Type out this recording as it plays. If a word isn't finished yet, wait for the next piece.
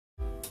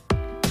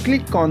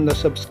click on the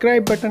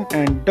subscribe button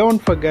and don't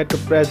forget to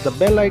press the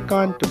bell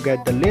icon to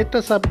get the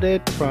latest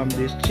update from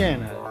this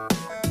channel.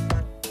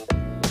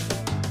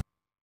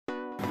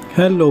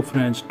 Hello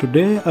friends,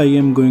 today I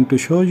am going to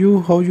show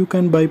you how you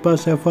can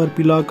bypass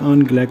FRP lock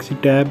on Galaxy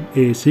Tab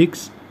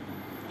A6.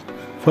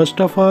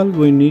 First of all,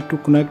 we need to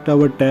connect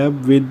our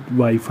tab with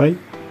Wi-Fi.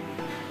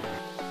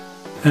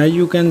 As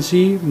you can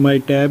see, my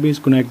tab is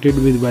connected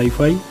with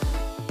Wi-Fi.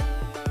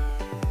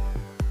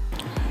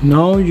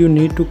 Now you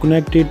need to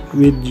connect it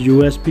with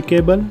USB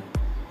cable.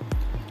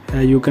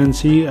 As you can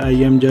see, I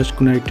am just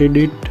connected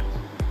it.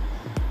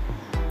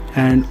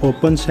 And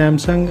open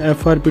Samsung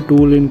FRP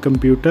tool in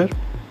computer.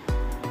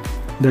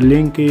 The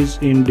link is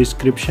in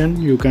description,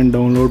 you can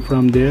download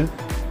from there.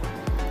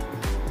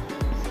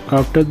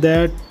 After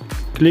that,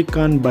 click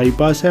on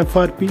bypass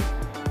FRP.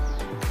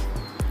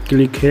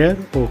 Click here,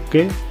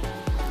 OK.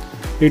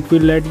 It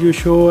will let you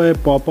show a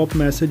pop-up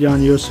message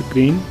on your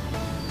screen.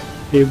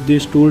 If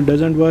this tool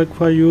doesn't work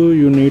for you,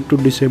 you need to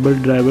disable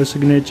driver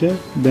signature,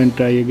 then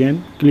try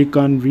again. Click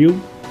on view.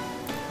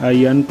 I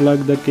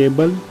unplug the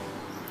cable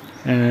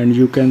and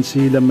you can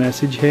see the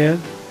message here.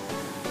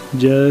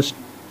 Just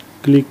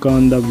click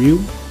on the view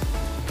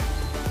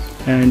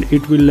and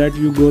it will let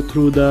you go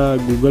through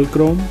the Google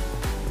Chrome,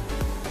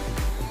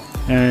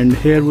 and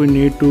here we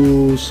need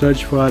to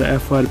search for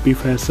FRP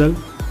Faisal.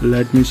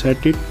 Let me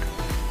set it.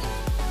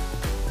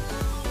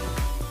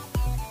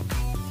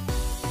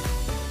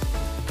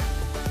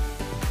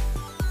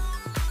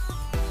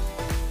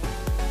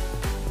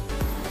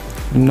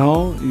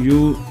 Now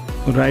you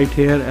write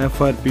here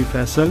FRP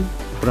Faisal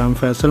from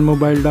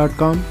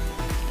faisalmobile.com.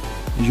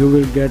 You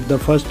will get the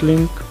first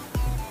link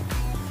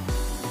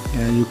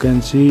and you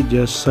can see,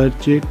 just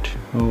search it.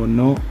 Oh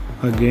no,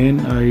 again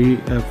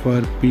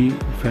FRP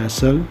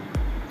Faisal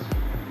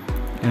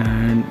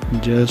and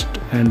just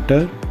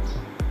enter.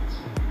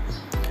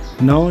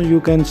 Now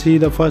you can see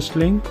the first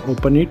link,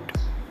 open it,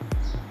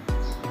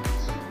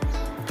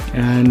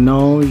 and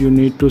now you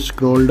need to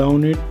scroll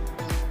down it,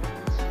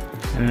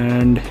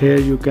 and here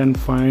you can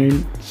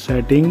find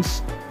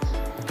settings.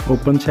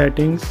 Open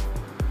settings.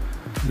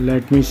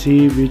 Let me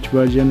see which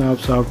version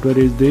of software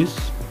is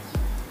this.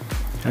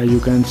 As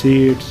you can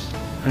see, it's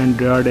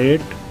Android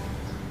 8.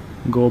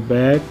 Go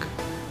back.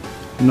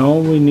 Now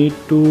we need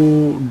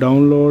to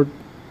download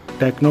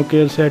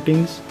TechnoCare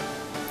settings.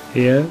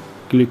 Here,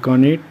 click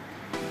on it,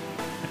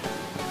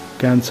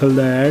 cancel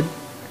the ad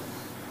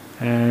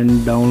and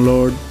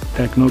download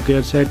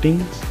TechnoCare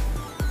settings.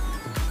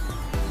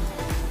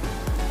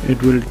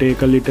 It will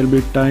take a little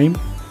bit time,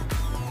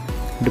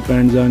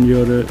 depends on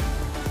your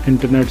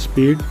internet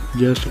speed.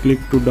 Just click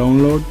to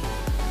download.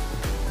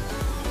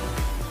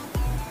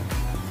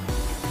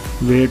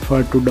 Wait for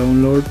it to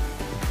download.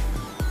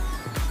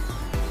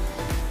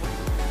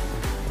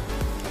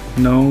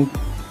 Now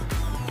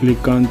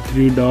click on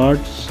three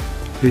dots,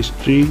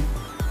 history,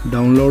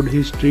 download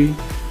history,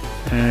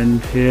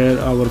 and here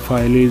our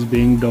file is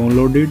being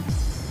downloaded.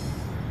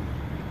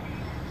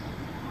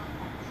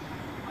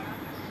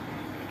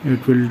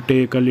 It will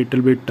take a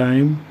little bit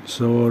time,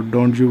 so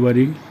don't you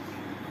worry.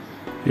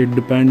 It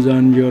depends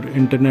on your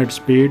internet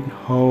speed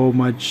how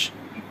much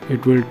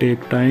it will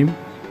take time.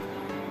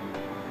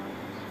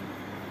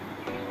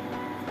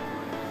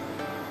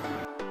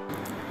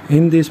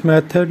 In this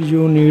method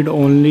you need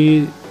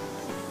only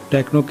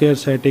TechnoCare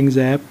settings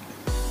app,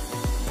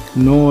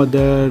 no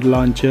other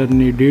launcher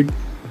needed,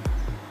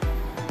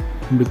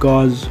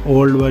 because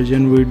old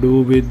version we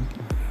do with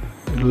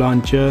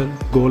launcher,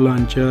 Go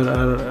launcher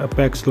or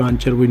Apex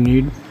launcher we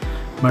need,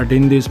 but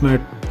in this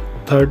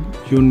method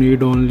you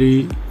need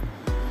only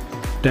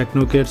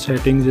TechnoCare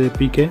settings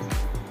APK.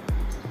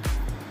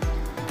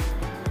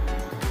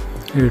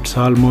 It's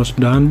almost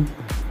done.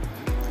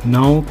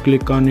 Now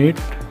click on it.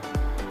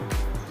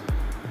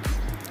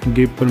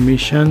 Give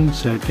permission,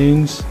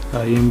 settings.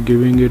 I am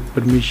giving it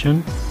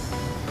permission.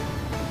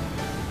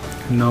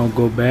 Now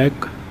go back.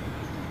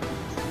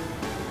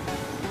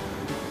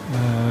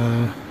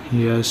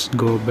 Yes,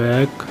 go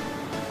back.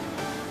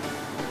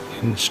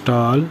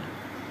 Install.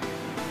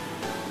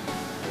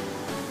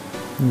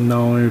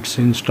 Now it's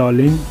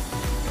installing.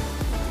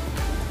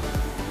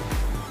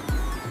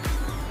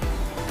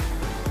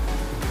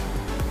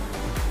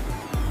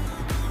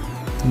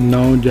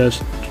 Now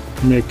just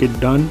make it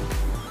done.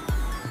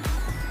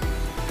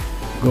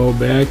 Go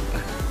back,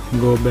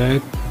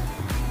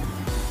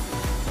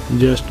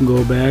 just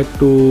go back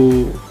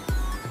to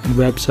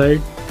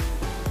website,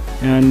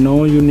 and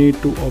now you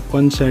need to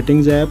open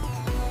settings app.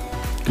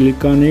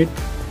 Click on it.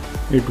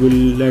 It will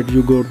let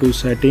you go to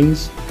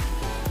settings.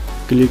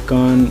 Click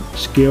on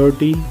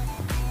security,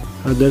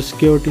 other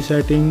security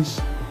settings,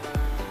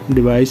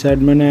 device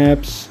admin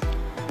apps,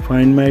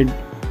 find my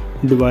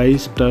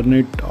device, turn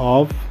it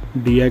off,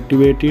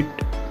 deactivate it,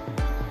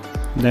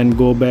 then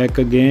go back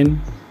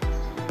again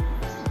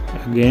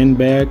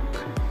back.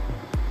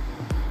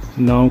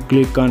 Now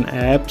click on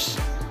apps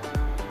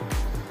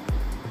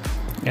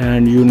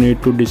and you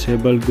need to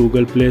disable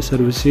Google Play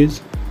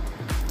services.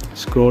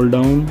 Scroll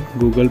down,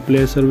 Google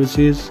Play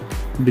services,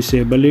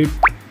 disable it.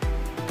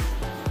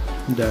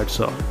 That's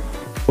all.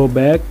 Go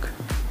back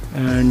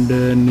and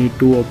need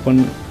to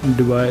open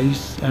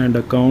device and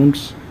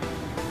accounts.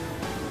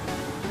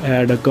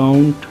 Add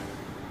account.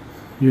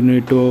 You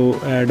need to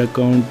add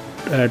account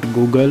at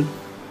Google.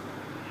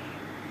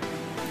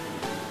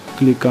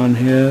 Click on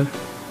here.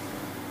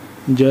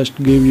 Just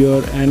give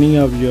any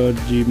of your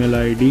Gmail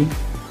ID.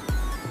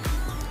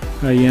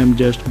 I am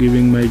just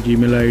giving my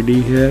Gmail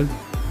ID here.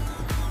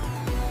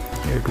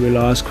 It will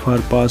ask for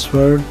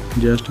password.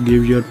 Just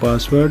give your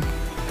password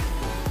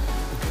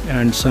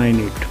and sign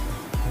it.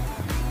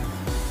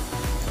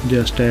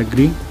 Just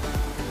agree.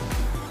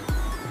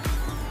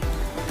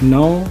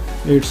 Now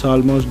it's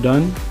almost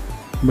done,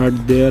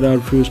 but there are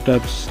few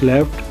steps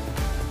left.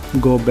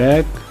 Go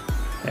back,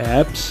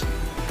 apps,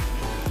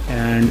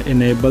 and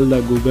enable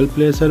the Google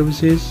Play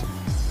services,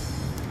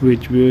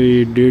 which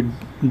we did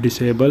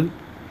disable.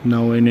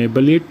 Now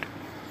enable it.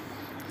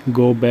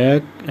 Go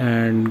back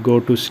and go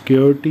to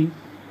security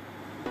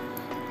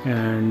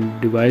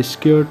and device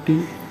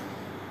security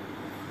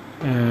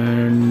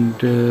and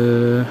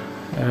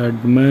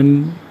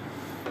admin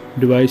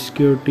device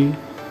security.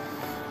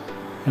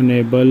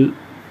 Enable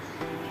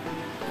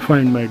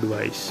find my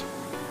device.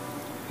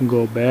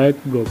 Go back.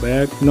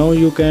 Now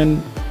you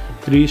can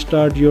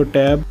restart your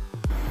tab.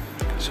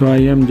 So I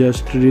am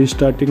just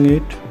restarting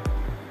it.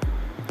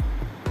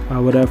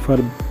 Our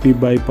FRP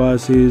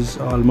bypass is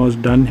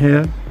almost done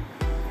here.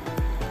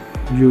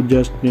 You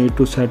just need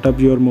to set up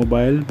your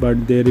mobile,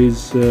 but there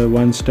is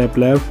one step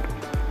left,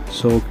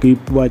 so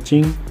keep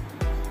watching.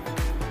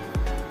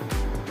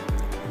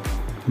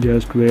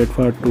 Just wait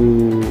for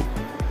to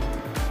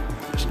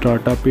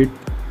start up it.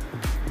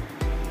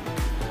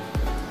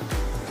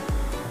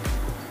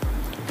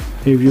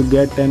 If you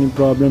get any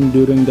problem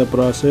during the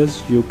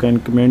process, you can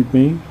comment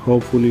me.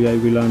 Hopefully I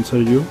will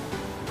answer you.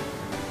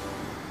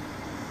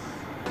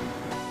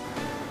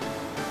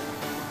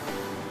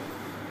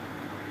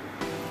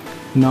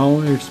 Now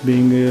it's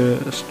being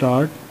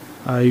start.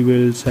 I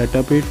will set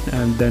up it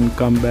and then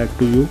come back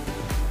to you.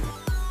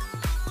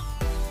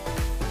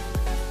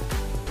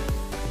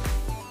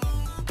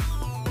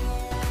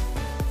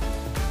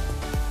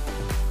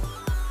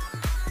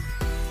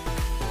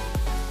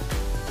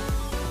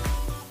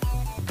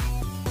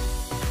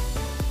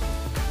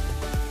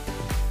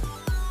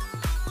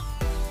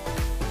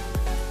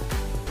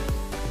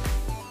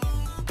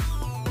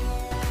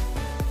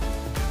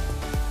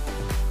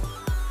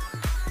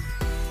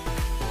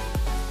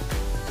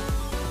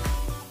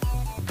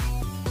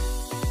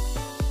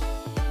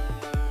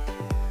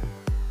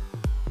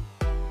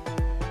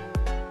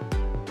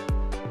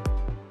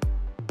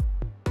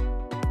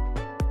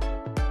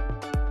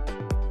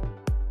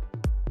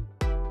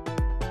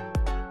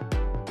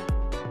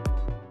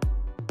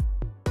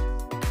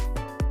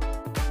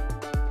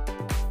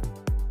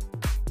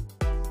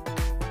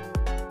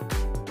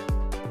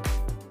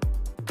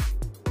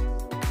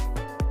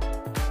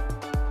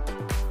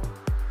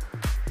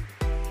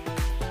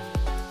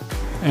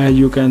 As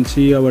you can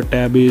see, our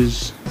tab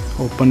is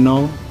open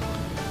now.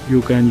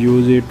 You can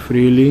use it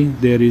freely.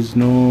 There is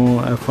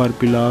no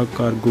FRP lock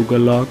or Google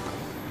lock.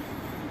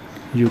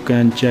 You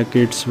can check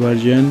its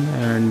version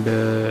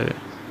and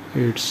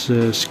its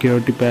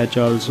security patch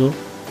also.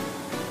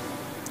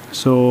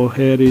 So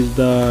here is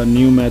the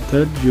new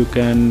method. You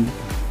can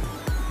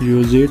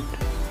use it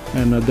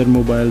and other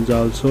mobiles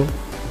also.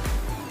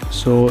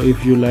 So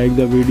if you like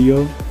the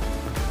video,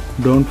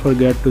 don't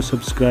forget to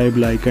subscribe,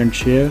 like and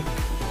share.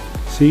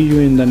 See you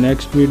in the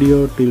next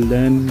video. Till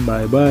then,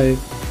 bye bye.